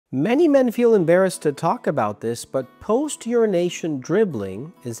Many men feel embarrassed to talk about this, but post-urination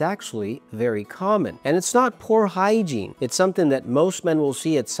dribbling is actually very common. And it's not poor hygiene. It's something that most men will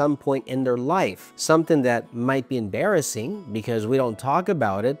see at some point in their life. Something that might be embarrassing because we don't talk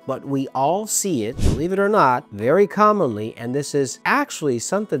about it, but we all see it, believe it or not, very commonly. And this is actually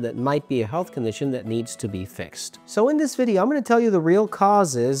something that might be a health condition that needs to be fixed. So in this video, I'm going to tell you the real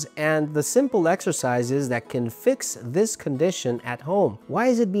causes and the simple exercises that can fix this condition at home. Why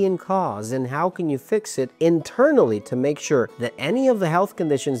is it being caused, and how can you fix it internally to make sure that any of the health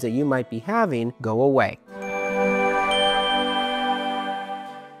conditions that you might be having go away?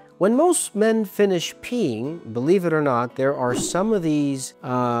 When most men finish peeing, believe it or not, there are some of these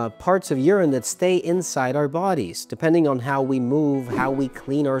parts of urine that stay inside our bodies. Depending on how we move, how we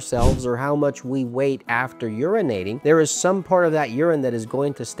clean ourselves, or how much we wait after urinating, there is some part of that urine that is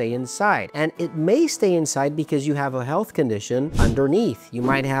going to stay inside. And it may stay inside because you have a health condition underneath. You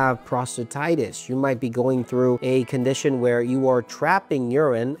might have prostatitis. You might be going through a condition where you are trapping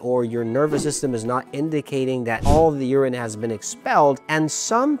urine, or your nervous system is not indicating that all of the urine has been expelled, and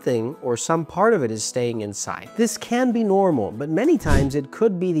something or some part of it is staying inside. This can be normal, but many times it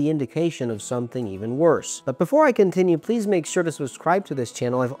could be the indication of something even worse. But before I continue, please make sure to subscribe to this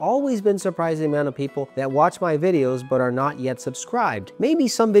channel. I've always been surprised the amount of people that watch my videos but are not yet subscribed. Maybe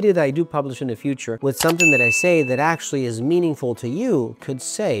some video that I do publish in the future with something that I say that actually is meaningful to you could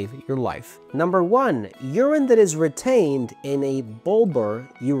save your life. Number 1, urine that is retained in a bulbar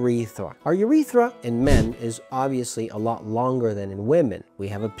urethra. Our urethra in men is obviously a lot longer than in women. We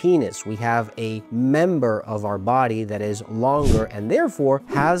have a penis, we have a member of our body that is longer and therefore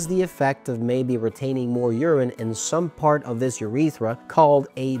has the effect of maybe retaining more urine in some part of this urethra called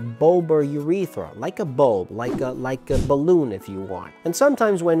a bulbar urethra, like a bulb, like a balloon if you want. And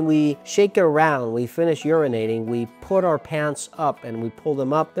sometimes when we shake it around, we finish urinating, we put our pants up and we pull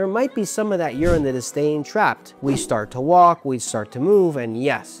them up, there might be some of that urine that is staying trapped. We start to walk, we start to move, and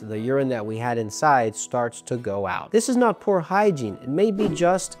yes, the urine that we had inside starts to go out. This is not poor hygiene. It may be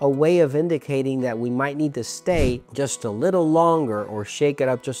just a way of indicating that we might need to stay just a little longer or shake it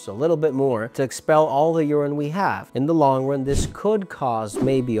up just a little bit more to expel all the urine we have. In the long run, this could cause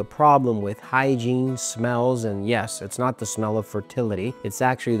maybe a problem with hygiene, smells, and yes, it's not the smell of fertility. It's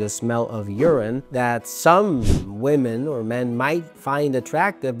actually the smell of urine that some women or men might find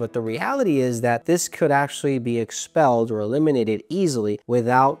attractive, but the reality is that this could actually be expelled or eliminated easily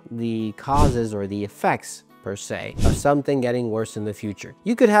without the causes or the effects per se of something getting worse in the future.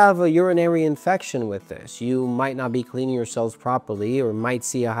 You could have a urinary infection with this. You might not be cleaning yourselves properly, or might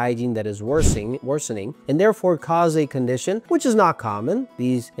see a hygiene that is worsening and therefore cause a condition which is not common.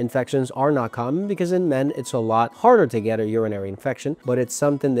 These infections are not common because in men it's a lot harder to get a urinary infection, but it's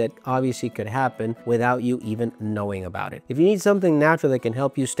something that obviously could happen without you even knowing about it. If you need something natural that can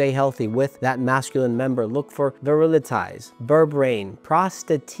help you stay healthy with that masculine member, look for Virilitize, Berbrain,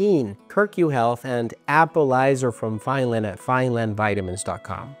 Prostatine, Kirku Health, and Apple from Fineland at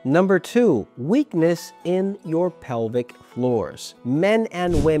finelandvitamins.com. Number 2, weakness in your pelvic floors. Men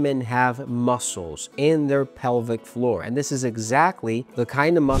and women have muscles in their pelvic floor, and this is exactly the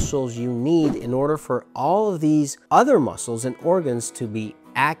kind of muscles you need in order for all of these other muscles and organs to be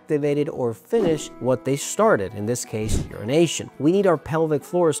activated or finish what they started, in this case, urination. We need our pelvic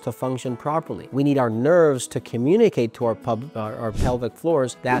floors to function properly. We need our nerves to communicate to our pelvic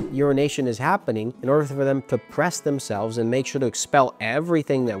floors that urination is happening in order for them to press themselves and make sure to expel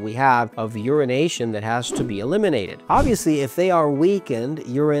everything that we have of urination that has to be eliminated. Obviously, if they are weakened,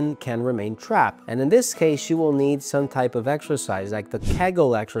 urine can remain trapped. And in this case, you will need some type of exercise, like the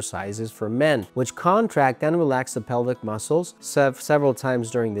Kegel exercises for men, which contract and relax the pelvic muscles several times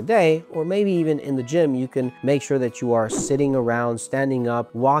during the day, or maybe even in the gym. You can make sure that you are sitting around, standing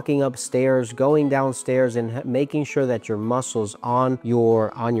up, walking upstairs, going downstairs, and making sure that your muscles on your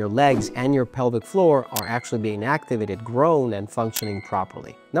legs and your pelvic floor are actually being activated, grown, and functioning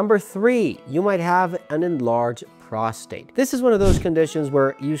properly. Number 3, you might have an enlarged prostate. This is one of those conditions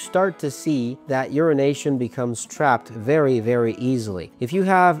where you start to see that urination becomes trapped very, very easily. If you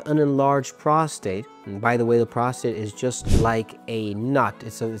have an enlarged prostate, and by the way, the prostate is just like a nut.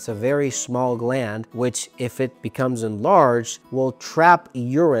 It's a very small gland, which if it becomes enlarged, will trap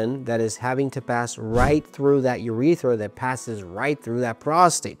urine that is having to pass right through that urethra that passes right through that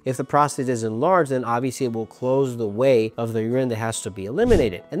prostate. If the prostate is enlarged, then obviously it will close the way of the urine that has to be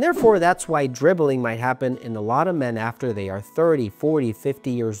eliminated. And therefore, that's why dribbling might happen in a lot of men after they are 30, 40,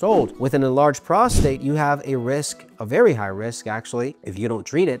 50 years old. With an enlarged prostate, you have a risk a very high risk actually, if you don't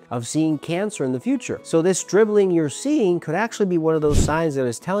treat it, of seeing cancer in the future. So this dribbling you're seeing could actually be one of those signs that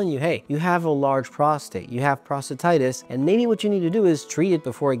is telling you, hey, you have a large prostate, you have prostatitis, and maybe what you need to do is treat it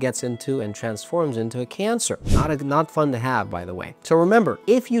before it gets into and transforms into a cancer. Not fun to have, by the way. So remember,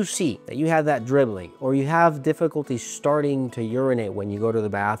 if you see that you have that dribbling, or you have difficulty starting to urinate when you go to the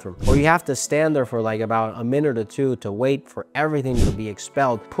bathroom, or you have to stand there for like about a minute or two to wait for everything to be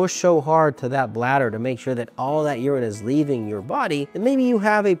expelled, push so hard to that bladder to make sure that all that urine is leaving your body, then maybe you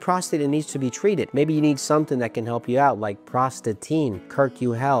have a prostate that needs to be treated. Maybe you need something that can help you out, like Prostatine,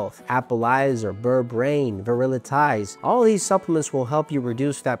 Kegel Health, Applizer, Burbrain, Virilitize. All these supplements will help you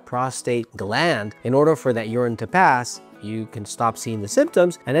reduce that prostate gland in order for that urine to pass. You can stop seeing the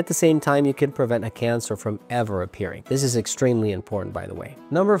symptoms, and at the same time, you can prevent a cancer from ever appearing. This is extremely important, by the way.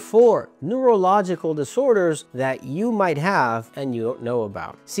 Number 4, neurological disorders that you might have and you don't know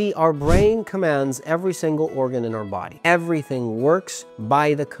about. See, our brain commands every single organ in our body. Everything works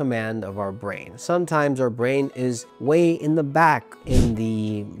by the command of our brain. Sometimes our brain is way in the back in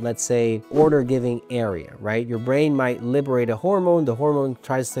the, let's say, order-giving area, right? Your brain might liberate a hormone. The hormone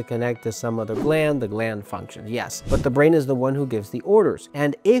tries to connect to some other gland. The gland functions, yes, but the brain is the one who gives the orders.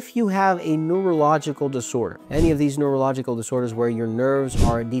 And if you have a neurological disorder, any of these neurological disorders where your nerves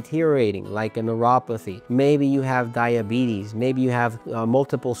are deteriorating, like a neuropathy, maybe you have diabetes, maybe you have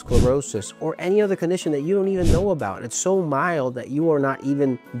multiple sclerosis, or any other condition that you don't even know about. It's so mild that you are not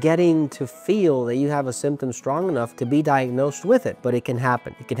even getting to feel that you have a symptom strong enough to be diagnosed with it, but it can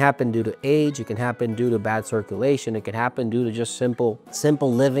happen. It can happen due to age, it can happen due to bad circulation, it can happen due to just simple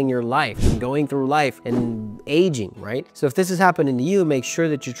living your life and going through life and aging, right? So if this is happening to you, make sure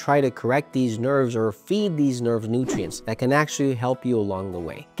that you try to correct these nerves or feed these nerves nutrients that can actually help you along the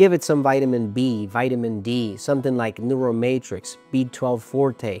way. Give it some vitamin B, vitamin D, something like Neuromatrix, B12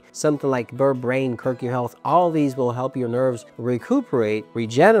 Forte, something like Burbrain, Kegel Health. All these will help your nerves recuperate,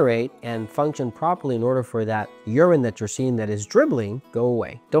 regenerate, and function properly in order for that urine that you're seeing that is dribbling go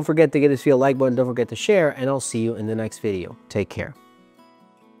away. Don't forget to give this video a like button, don't forget to share, and I'll see you in the next video. Take care.